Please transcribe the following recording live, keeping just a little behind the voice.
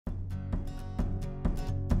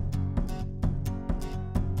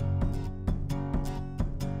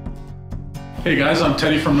Hey guys, I'm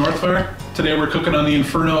Teddy from NorthFire. Today we're cooking on the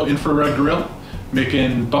Inferno Infrared Grill,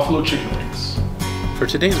 making buffalo chicken wings. For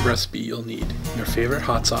today's recipe, you'll need your favorite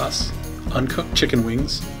hot sauce, uncooked chicken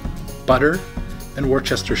wings, butter, and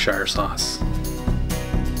Worcestershire sauce.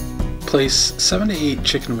 Place 7 to 8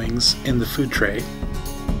 chicken wings in the food tray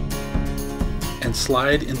and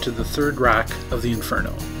slide into the third rack of the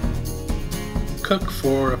Inferno. Cook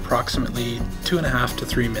for approximately 2.5 to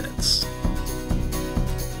 3 minutes.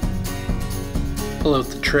 Pull out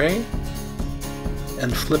the tray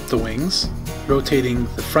and flip the wings, rotating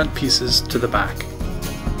the front pieces to the back.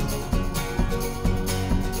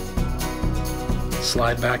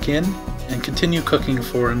 Slide back in and continue cooking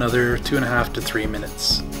for another 2.5 to 3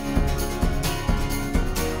 minutes.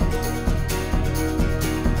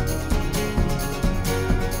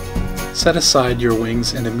 Set aside your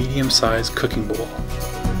wings in a medium-sized cooking bowl.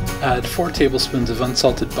 Add 4 tablespoons of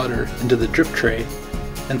unsalted butter into the drip tray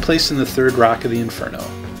and place in the third rack of the Inferno.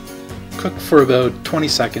 Cook for about 20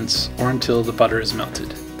 seconds or until the butter is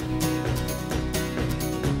melted.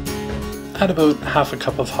 Add about half a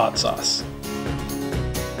cup of hot sauce,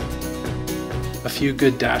 a few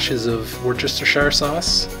good dashes of Worcestershire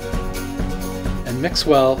sauce, and mix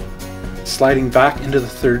well, sliding back into the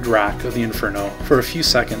third rack of the Inferno for a few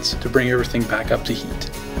seconds to bring everything back up to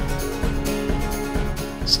heat.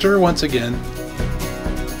 Stir once again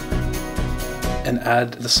and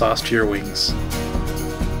add the sauce to your wings.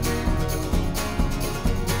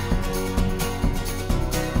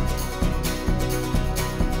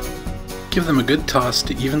 Give them a good toss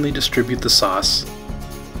to evenly distribute the sauce,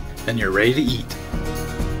 and you're ready to eat.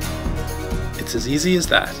 It's as easy as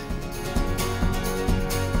that.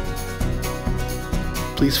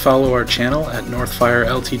 Please follow our channel at NorthFire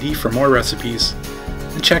Ltd for more recipes,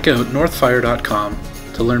 and check out northfire.com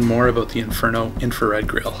to learn more about the Inferno Infrared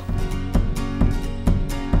Grill.